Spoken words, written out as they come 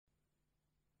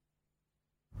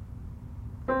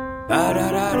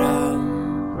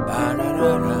Ba-da-da-dum,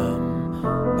 ba-da-da-dum,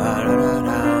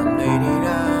 ba-da-da-dum,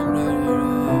 dee-dee-dum,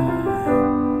 dee-dee-dum.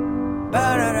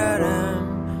 Ba-da-da-dum,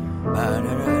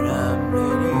 ba-da-da-dum,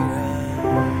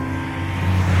 dee-dee-dum.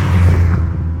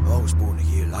 I was born a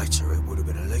year later, it would have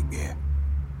been a leap year.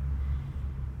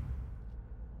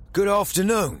 Good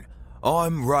afternoon,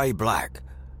 I'm Ray Black,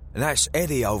 and that's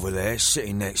Eddie over there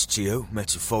sitting next to you,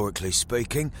 metaphorically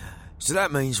speaking, so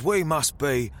that means we must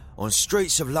be on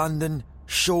streets of London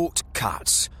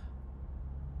shortcuts.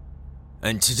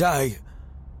 And today,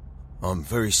 I'm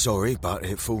very sorry, but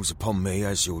it falls upon me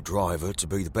as your driver to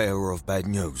be the bearer of bad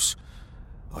news.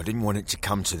 I didn't want it to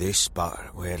come to this,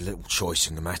 but we had little choice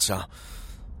in the matter.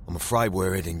 I'm afraid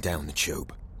we're heading down the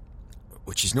tube.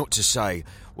 Which is not to say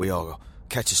we are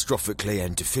catastrophically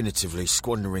and definitively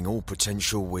squandering all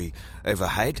potential we ever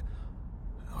had.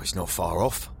 Oh, it's not far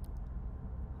off.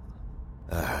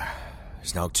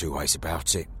 There's no two ways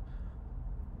about it.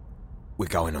 We're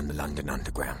going on the London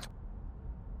Underground.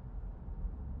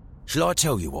 Shall I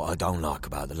tell you what I don't like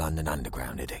about the London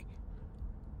Underground, Eddie?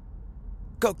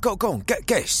 Go on,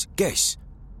 guess.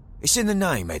 It's in the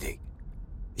name, Eddie.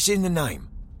 It's in the name.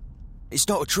 It's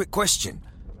not a trick question.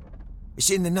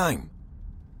 It's in the name.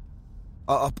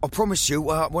 I promise you,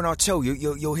 when I tell you,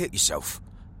 you'll hit yourself.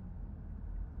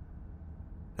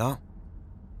 No?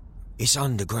 It's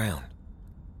underground.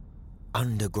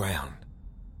 Underground.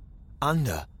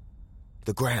 Under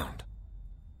the ground.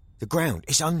 The ground,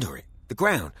 it's under it. The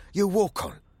ground, you walk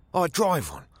on, I drive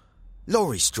on.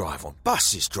 Lorries drive on,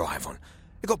 buses drive on.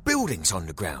 They've got buildings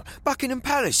underground. Buckingham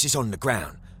Palace is on the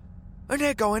ground. And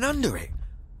they're going under it.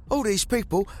 All these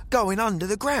people going under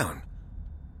the ground.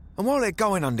 And while they're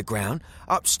going underground,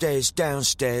 upstairs,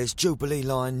 downstairs, Jubilee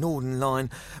Line, Northern Line,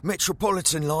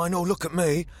 Metropolitan Line, oh look at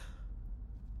me,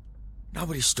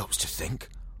 nobody stops to think,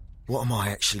 what am I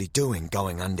actually doing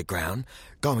going underground?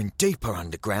 Going deeper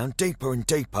underground, deeper and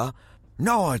deeper.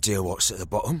 No idea what's at the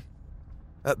bottom.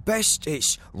 At best,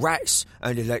 it's rats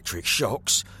and electric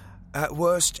shocks. At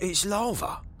worst, it's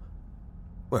lava.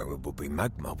 Well, it would be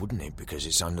magma, wouldn't it? Because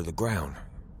it's under the ground.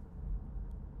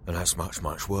 And that's much,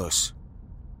 much worse.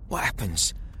 What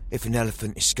happens if an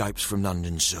elephant escapes from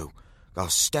London Zoo,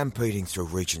 goes stampeding through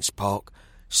Regent's Park,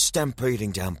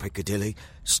 stampeding down Piccadilly,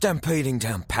 stampeding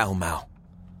down Pall Mall,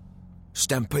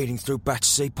 stampeding through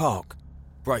Battersea Park,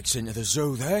 breaks into the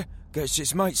zoo there, gets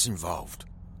its mates involved?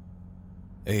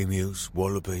 Emus,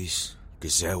 wallabies,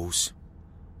 gazelles,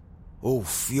 all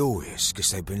furious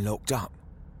because they've been locked up.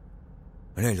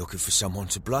 And they're looking for someone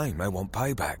to blame, they want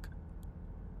payback.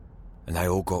 And they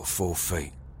all got 4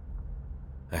 feet.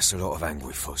 That's a lot of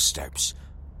angry footsteps,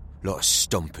 a lot of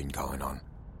stomping going on.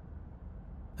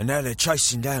 And now they're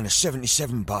chasing down a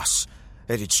 77 bus,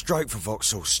 headed straight for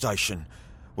Vauxhall Station,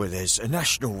 where there's a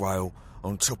National Rail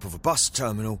on top of a bus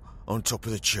terminal on top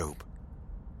of the tube.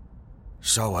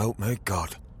 So help me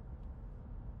God.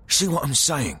 See what I'm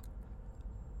saying?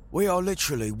 We are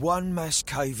literally one mass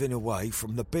cave-in away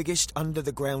from the biggest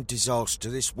under-the-ground disaster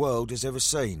this world has ever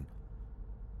seen.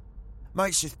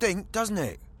 Makes you think, doesn't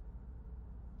it?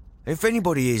 If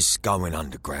anybody is going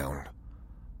underground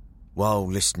while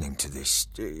listening to this,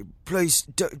 please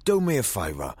do me a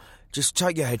favour. Just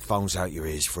take your headphones out your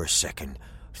ears for a second.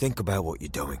 Think about what you're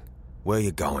doing, where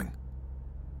you're going.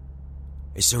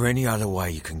 Is there any other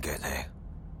way you can get there?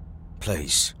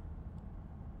 Please.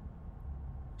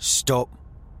 Stop,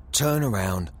 turn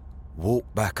around, walk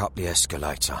back up the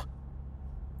escalator.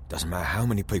 Doesn't matter how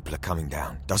many people are coming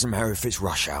down. Doesn't matter if it's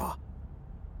rush hour.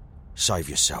 Save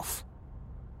yourself.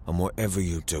 And whatever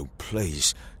you do,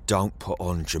 please don't put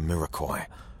on Jamiroquai.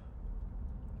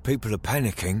 People are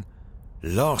panicking.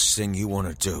 Last thing you want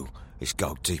to do is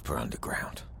go deeper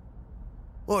underground.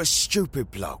 What a stupid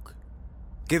bloke.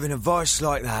 Giving advice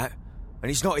like that,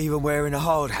 and he's not even wearing a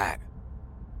hard hat.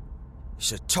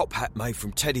 It's a top hat made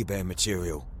from teddy bear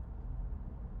material.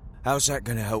 How's that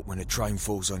going to help when a train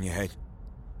falls on your head,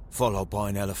 followed by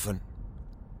an elephant?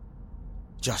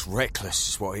 Just reckless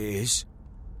is what it is.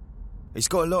 He's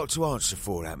got a lot to answer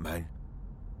for, that man.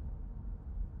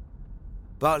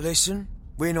 But listen,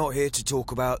 we're not here to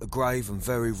talk about the grave and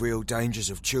very real dangers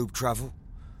of tube travel,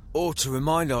 or to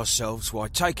remind ourselves why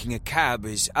taking a cab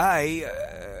is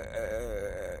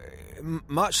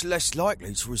much less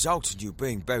likely to result in you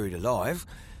being buried alive,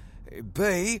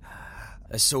 B,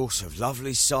 a source of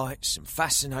lovely sights and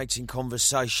fascinating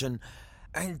conversation,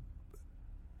 and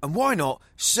why not,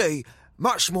 C,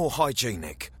 much more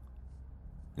hygienic.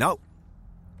 No.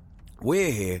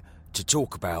 We're here to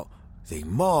talk about the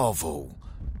marvel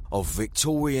of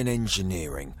Victorian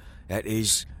engineering that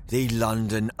is the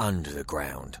London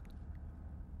Underground.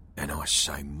 And I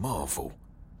say marvel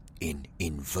in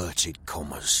inverted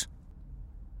commas.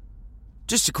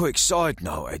 Just a quick side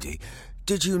note, Eddie.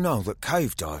 Did you know that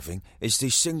cave diving is the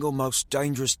single most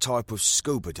dangerous type of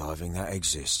scuba diving that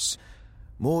exists?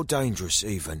 More dangerous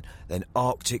even than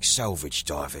Arctic salvage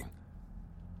diving.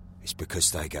 It's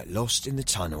because they get lost in the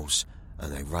tunnels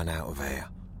and they run out of air.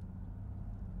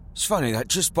 It's funny, that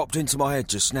just popped into my head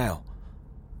just now.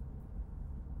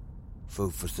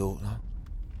 Food for thought, though.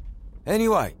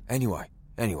 Anyway.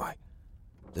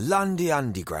 The Lundy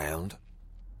Underground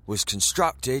was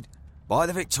constructed by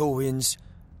the Victorians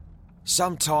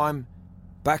sometime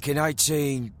back in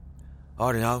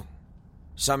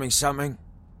something.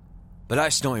 But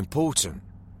that's not important.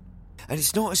 And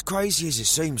it's not as crazy as it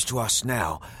seems to us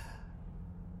now,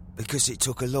 because it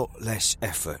took a lot less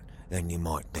effort than you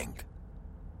might think.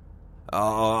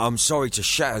 I'm sorry to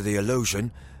shatter the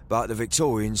illusion, but the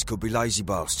Victorians could be lazy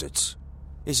bastards.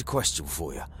 Here's a question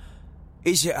for you.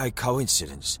 Is it a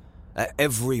coincidence that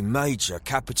every major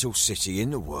capital city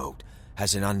in the world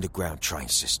has an underground train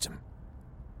system?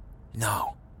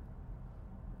 No.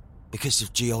 Because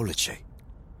of geology.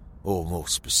 Or more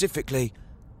specifically,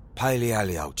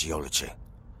 paleogeology.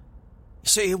 You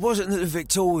see, it wasn't that the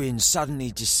Victorians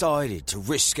suddenly decided to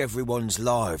risk everyone's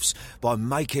lives by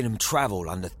making them travel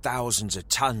under thousands of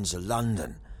tons of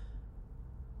London.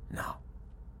 No.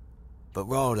 But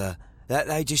rather that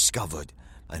they discovered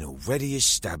an already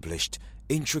established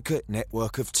intricate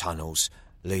network of tunnels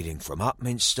leading from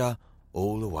Upminster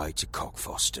all the way to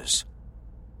Cockfosters.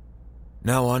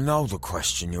 Now, I know the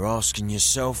question you're asking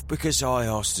yourself because I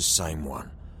asked the same one.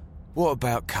 What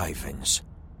about cave-ins?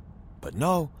 But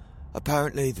no,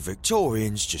 apparently the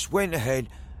Victorians just went ahead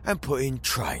and put in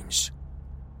trains.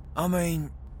 I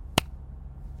mean...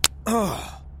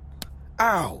 Ow!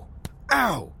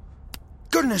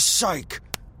 Goodness sake!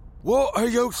 What are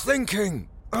you thinking?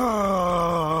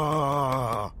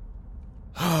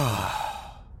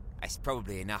 That's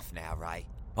probably enough now, Ray.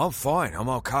 I'm fine, I'm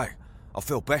okay. I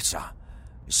feel better.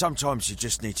 Sometimes you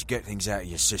just need to get things out of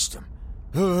your system.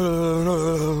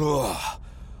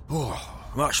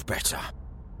 Much better.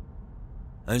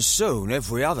 And soon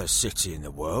every other city in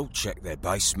the world checked their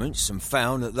basements and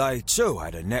found that they too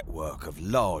had a network of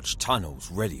large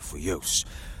tunnels ready for use.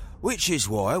 Which is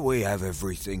why we have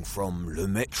everything from Le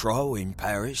Metro in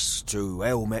Paris to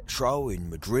El Metro in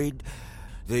Madrid,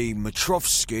 the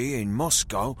Metrovsky in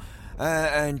Moscow,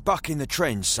 and bucking the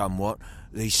trend somewhat,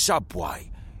 the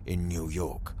subway in New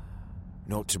York.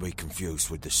 Not to be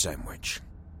confused with the sandwich.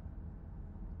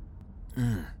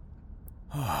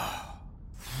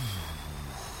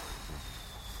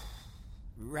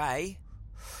 Ray?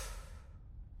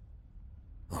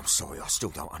 I'm sorry, I still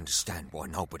don't understand why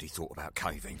nobody thought about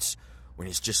cave-ins, when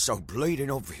it's just so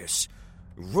bleeding obvious.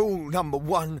 Rule number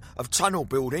 1 of tunnel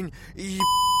building,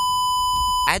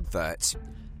 Advert.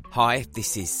 Hi,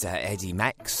 this is Eddie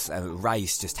Max.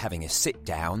 Ray's just having a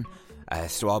sit-down,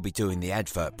 so I'll be doing the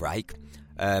advert break.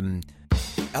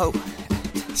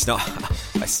 It's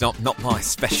not my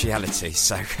speciality,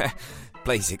 so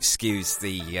please excuse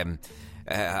the...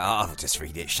 I'll just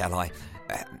read it, shall I?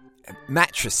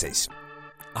 Mattresses.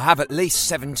 I have at least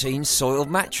 17 soiled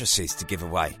mattresses to give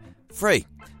away. Free.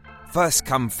 First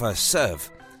come, first serve.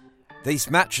 These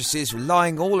mattresses were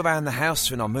lying all around the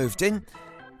house when I moved in,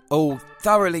 all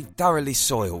thoroughly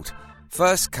soiled.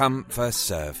 First come, first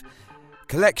serve.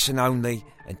 Collection only,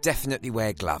 and definitely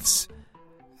wear gloves.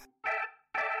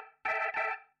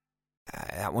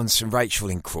 That one's from Rachel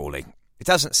in Crawley. It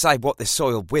doesn't say what they're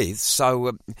soiled with,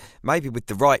 so maybe with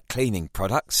the right cleaning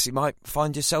products you might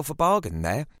find yourself a bargain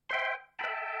there.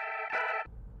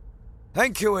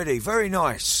 Thank you, Eddie. Very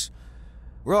nice.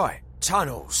 Right,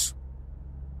 tunnels.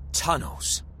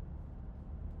 Tunnels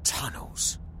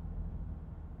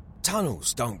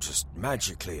don't just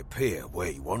magically appear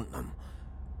where you want them.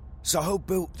 So who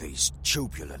built these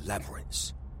tubular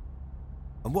labyrinths?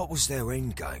 And what was their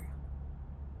end game?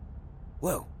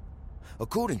 Well,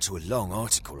 according to a long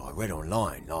article I read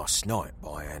online last night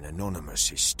by an anonymous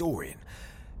historian,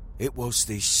 it was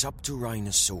the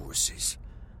Subterranosauruses.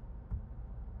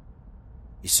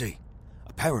 You see,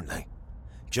 apparently,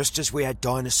 just as we had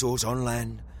dinosaurs on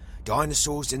land,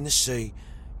 dinosaurs in the sea,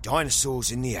 dinosaurs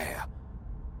in the air,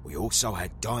 we also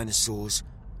had dinosaurs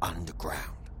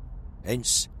underground.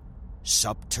 Hence,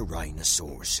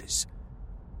 Subterranosauruses.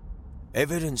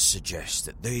 Evidence suggests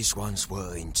that these ones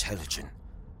were intelligent,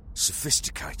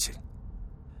 sophisticated,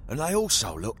 and they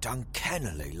also looked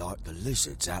uncannily like the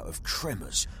lizards out of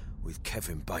Tremors with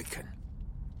Kevin Bacon.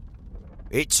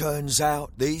 It turns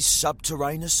out these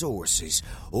Subterranosauruses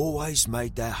always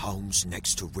made their homes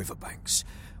next to riverbanks,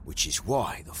 which is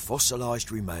why the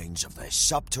fossilised remains of their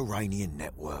subterranean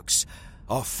networks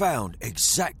are found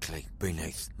exactly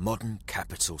beneath modern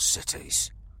capital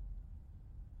cities.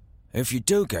 If you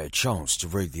do get a chance to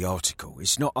read the article,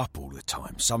 it's not up all the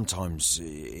time. Sometimes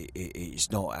it's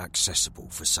not accessible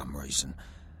for some reason.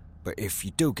 But if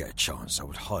you do get a chance, I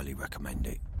would highly recommend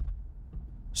it.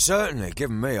 Certainly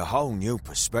given me a whole new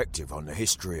perspective on the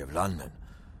history of London.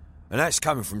 And that's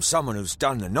coming from someone who's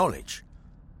done the knowledge.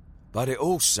 But it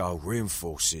also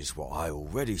reinforces what I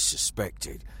already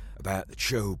suspected about the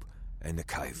Tube and the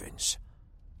cave-ins.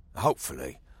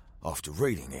 Hopefully, after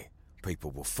reading it,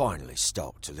 people will finally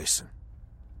start to listen.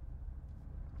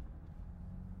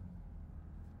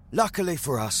 Luckily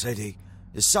for us, Eddie,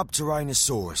 the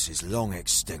Subterraneosaurus is long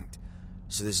extinct,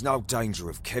 so there's no danger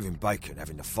of Kevin Bacon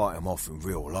having to fight him off in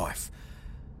real life.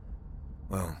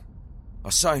 Well,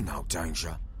 I say no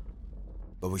danger,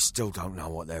 but we still don't know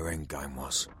what their endgame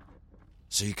was,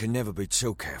 so you can never be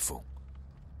too careful.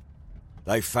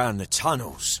 They found the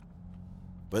tunnels,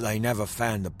 but they never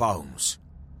found the bones.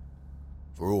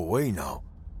 For all we know,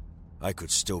 they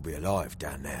could still be alive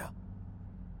down there,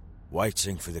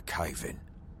 waiting for the cave-in,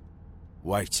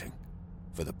 waiting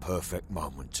for the perfect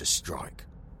moment to strike.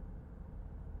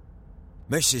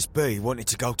 Mrs. B wanted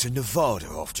to go to Nevada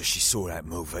after she saw that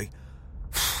movie.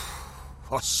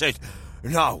 I said,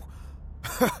 no.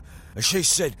 And she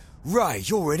said, Ray,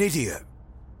 you're an idiot.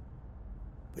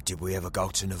 But did we ever go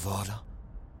to Nevada?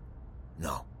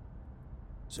 No.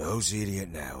 So who's the idiot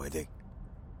now, Eddie?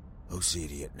 Who's the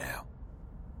idiot now?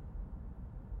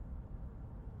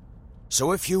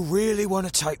 So if you really want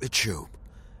to take the Tube,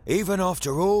 even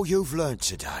after all you've learnt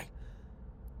today,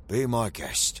 be my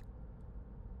guest.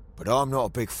 But I'm not a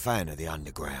big fan of the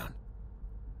Underground.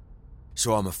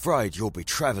 So I'm afraid you'll be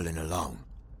travelling alone.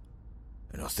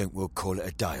 And I think we'll call it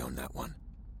a day on that one.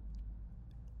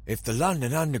 If the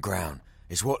London Underground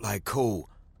is what they call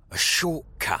a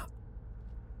shortcut,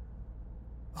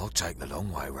 I'll take the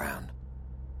long way round.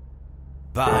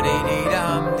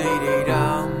 Ba-dee-dee-dum,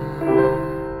 dee-dee-dum.